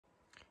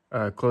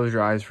Close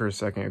your eyes for a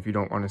second if you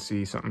don't want to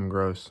see something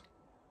gross.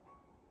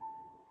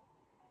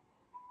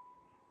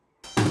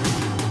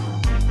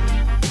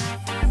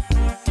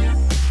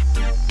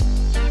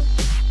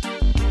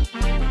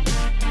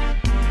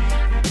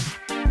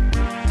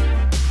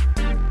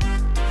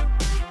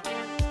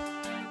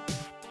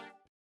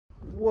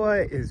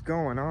 What is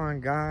going on,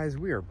 guys?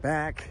 We are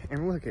back,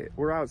 and look at,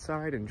 we're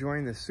outside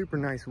enjoying this super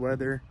nice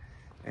weather.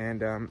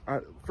 And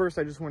first,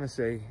 I just want to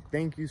say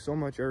thank you so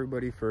much,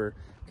 everybody, for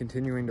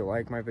continuing to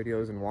like my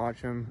videos and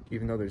watch them,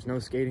 even though there's no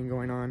skating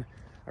going on.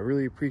 I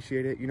really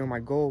appreciate it. You know, my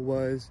goal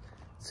was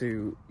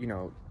to, you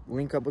know,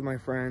 link up with my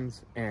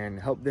friends and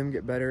help them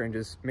get better and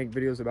just make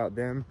videos about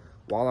them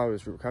while I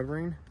was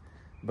recovering.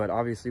 But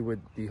obviously, with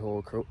the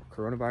whole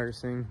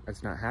coronavirus thing,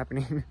 that's not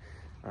happening.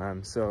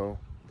 So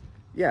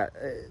yeah,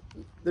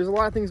 there's a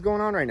lot of things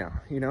going on right now.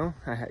 You know,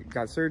 I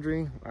got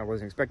surgery. I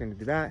wasn't expecting to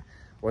do that.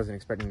 Wasn't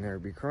expecting there to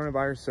be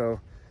coronavirus. So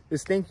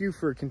just thank you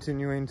for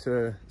continuing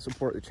to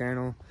support the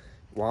channel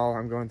while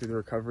I'm going through the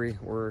recovery.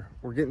 We're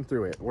getting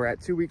through it. We're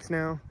at 2 weeks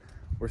now.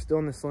 We're still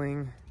in the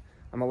sling.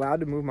 I'm allowed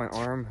to move my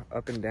arm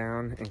up and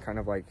down and kind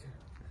of like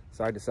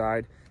side to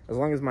side. As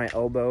long as my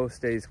elbow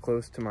stays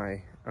close to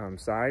my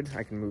side,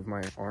 I can move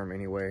my arm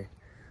any way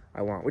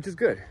I want, which is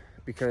good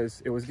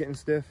because it was getting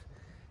stiff.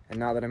 And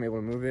now that I'm able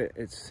to move it,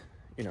 it's,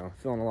 you know,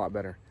 feeling a lot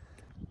better.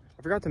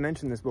 I forgot to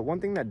mention this, but one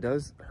thing that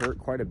does hurt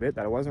quite a bit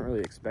that I wasn't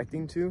really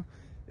expecting to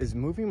is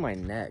moving my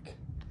neck.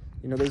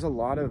 You know, there's a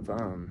lot of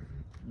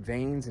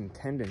veins and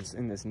tendons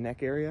in this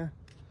neck area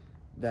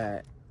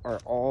that are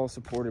all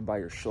supported by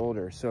your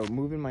shoulder. So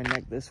moving my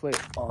neck this way,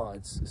 oh,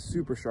 it's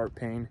super sharp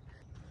pain.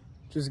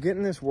 Just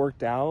getting this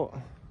worked out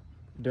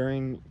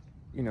during,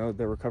 you know,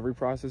 the recovery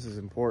process is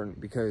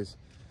important because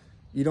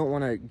you don't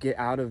want to get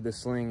out of the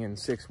sling in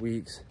 6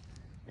 weeks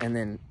and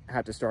then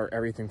have to start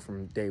everything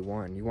from day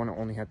one. You want to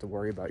only have to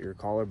worry about your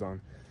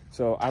collarbone.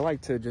 So I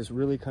like to just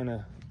really kind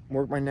of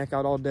work my neck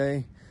out all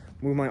day,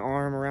 move my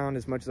arm around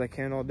as much as I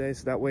can all day,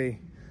 so that way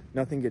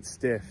nothing gets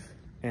stiff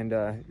and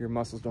your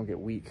muscles don't get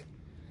weak.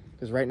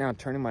 Because right now,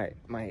 turning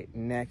my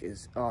neck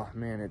is, oh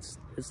man, it's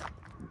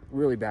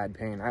really bad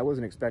pain. I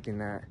wasn't expecting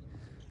that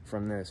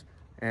from this.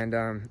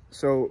 And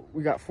so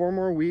we got 4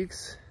 more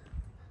weeks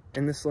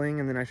in the sling,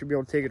 and then I should be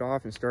able to take it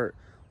off and start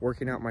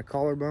working out my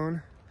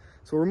collarbone.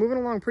 So we're moving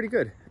along pretty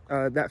good.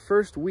 That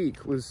first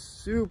week was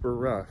super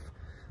rough,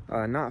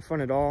 not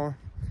fun at all.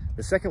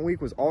 The second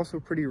week was also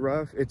pretty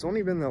rough. It's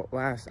only been the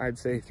last, I'd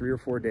say, 3 or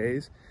 4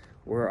 days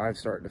where I've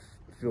started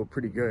to feel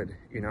pretty good.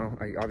 You know,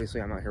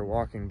 obviously I'm out here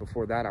walking.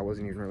 Before that, I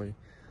wasn't even really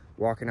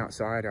walking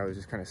outside. I was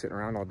just kind of sitting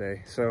around all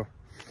day. So,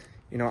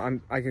 you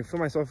know, I can feel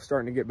myself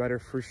starting to get better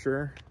for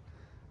sure.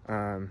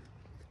 And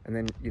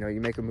then, you know,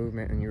 you make a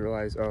movement and you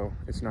realize, oh,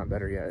 it's not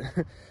better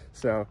yet.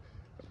 So,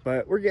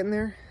 but we're getting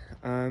there.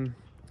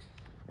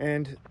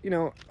 And, you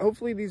know,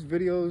 hopefully these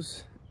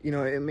videos, you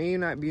know, it may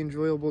not be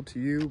enjoyable to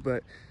you,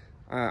 but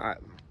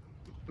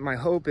my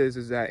hope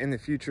is that in the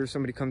future,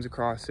 somebody comes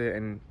across it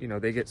and, you know,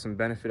 they get some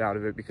benefit out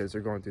of it because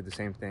they're going through the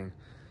same thing.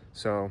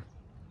 So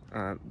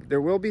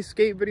there will be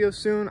skate videos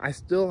soon. I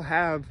still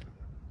have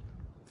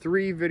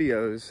 3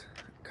 videos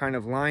kind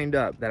of lined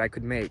up that I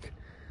could make.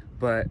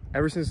 But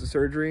ever since the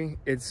surgery,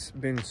 it's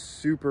been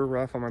super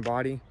rough on my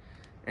body.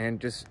 And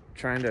just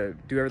trying to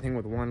do everything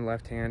with one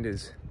left hand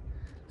is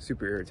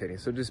super irritating.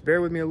 So just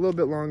bear with me a little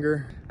bit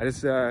longer. I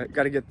just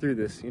got to get through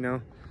this, you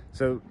know.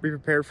 So be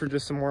prepared for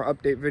just some more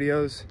update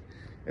videos.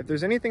 If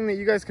there's anything that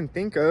you guys can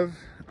think of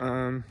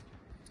for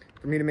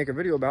me to make a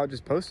video about,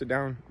 just post it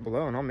down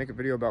below and I'll make a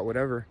video about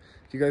whatever.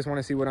 If you guys want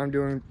to see what I'm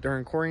doing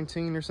during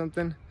quarantine or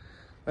something,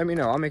 let me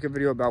know. I'll make a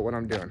video about what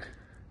I'm doing.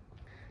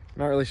 I'm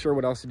not really sure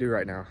what else to do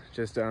right now.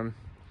 Just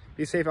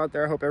be safe out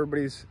there. I hope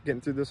everybody's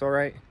getting through this all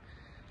right.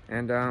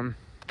 And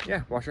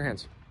yeah, wash your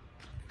hands.